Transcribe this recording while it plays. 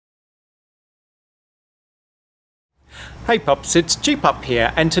Hey pups, it's Gpup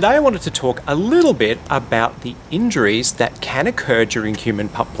here, and today I wanted to talk a little bit about the injuries that can occur during human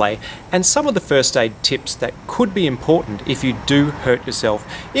pup play and some of the first aid tips that could be important if you do hurt yourself.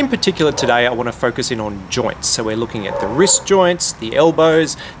 In particular today I want to focus in on joints, so we're looking at the wrist joints, the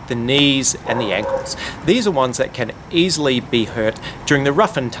elbows, the knees and the ankles. These are ones that can easily be hurt during the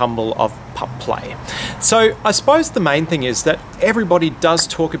rough and tumble of pup play. So I suppose the main thing is that everybody does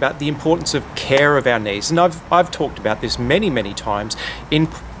talk about the importance of care of our knees, and I've talked about this many times, in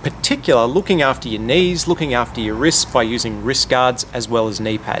particular looking after your knees, looking after your wrists by using wrist guards as well as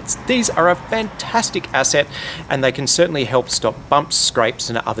knee pads. These are a fantastic asset and they can certainly help stop bumps, scrapes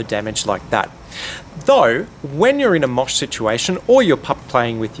and other damage like that. Though, when you're in a mosh situation or you're pup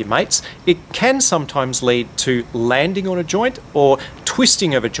playing with your mates, it can sometimes lead to landing on a joint or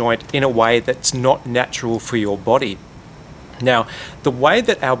twisting of a joint in a way that's not natural for your body. Now, the way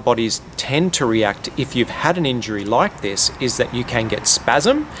that our bodies tend to react if you've had an injury like this is that you can get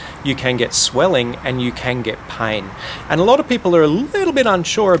spasm, you can get swelling, and you can get pain. And a lot of people are a little bit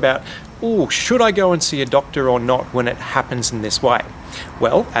unsure about, oh, should I go and see a doctor or not when it happens in this way?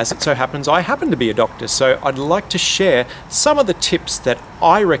 Well, as it so happens, I happen to be a doctor, so I'd like to share some of the tips that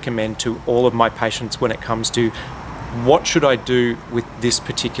I recommend to all of my patients when it comes to what should I do with this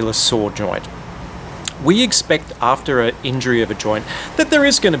particular sore joint. We expect after an injury of a joint that there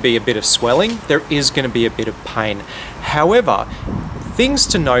is going to be a bit of swelling, there is going to be a bit of pain. However, things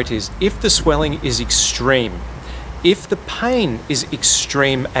to note is if the swelling is extreme, if the pain is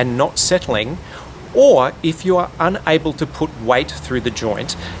extreme and not settling, or if you are unable to put weight through the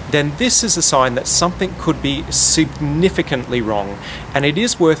joint, then this is a sign that something could be significantly wrong. And it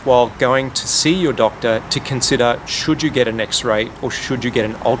is worthwhile going to see your doctor to consider should you get an X-ray or should you get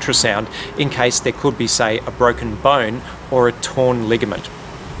an ultrasound in case there could be, say, a broken bone or a torn ligament.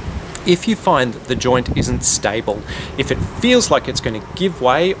 If you find that the joint isn't stable, if it feels like it's going to give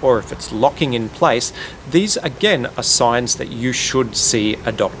way or if it's locking in place, these again are signs that you should see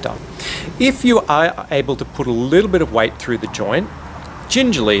a doctor. If you are able to put a little bit of weight through the joint,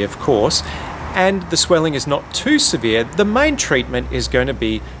 gingerly of course, and the swelling is not too severe, the main treatment is going to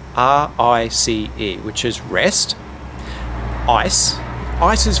be RICE, which is rest, ice.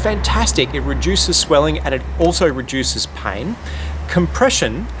 Ice is fantastic, it reduces swelling and it also reduces pain.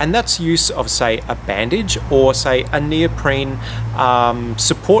 Compression, and that's use of, say, a bandage or, say, a neoprene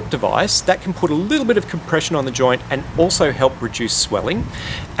support device that can put a little bit of compression on the joint and also help reduce swelling.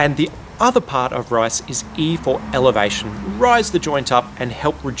 And the other part of RICE is E for elevation. Rise the joint up and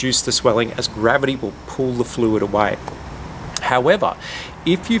help reduce the swelling as gravity will pull the fluid away. However,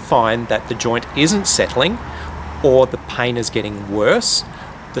 if you find that the joint isn't settling or the pain is getting worse,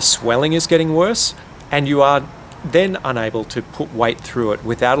 the swelling is getting worse, and you are then unable to put weight through it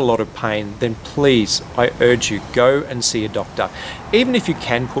without a lot of pain, then please, I urge you, go and see a doctor. Even if you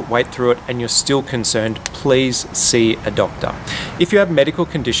can put weight through it and you're still concerned, please see a doctor. If you have medical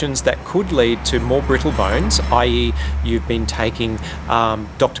conditions that could lead to more brittle bones, i.e. you've been taking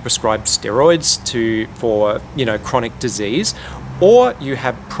doctor-prescribed steroids for chronic disease, or you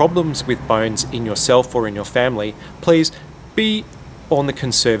have problems with bones in yourself or in your family, please be on the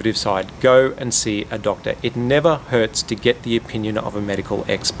conservative side. Go and see a doctor. It never hurts to get the opinion of a medical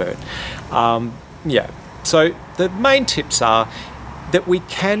expert. So the main tips are that we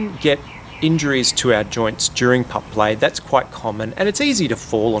can get injuries to our joints during pup play. That's quite common and it's easy to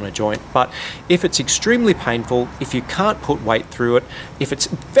fall on a joint, but if it's extremely painful, if you can't put weight through it, if it's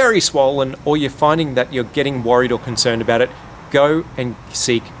very swollen, or you're finding that you're getting worried or concerned about it, go and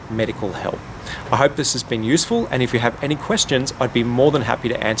seek medical help. I hope this has been useful, and if you have any questions, I'd be more than happy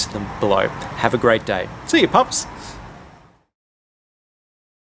to answer them below. Have a great day. See you, pups!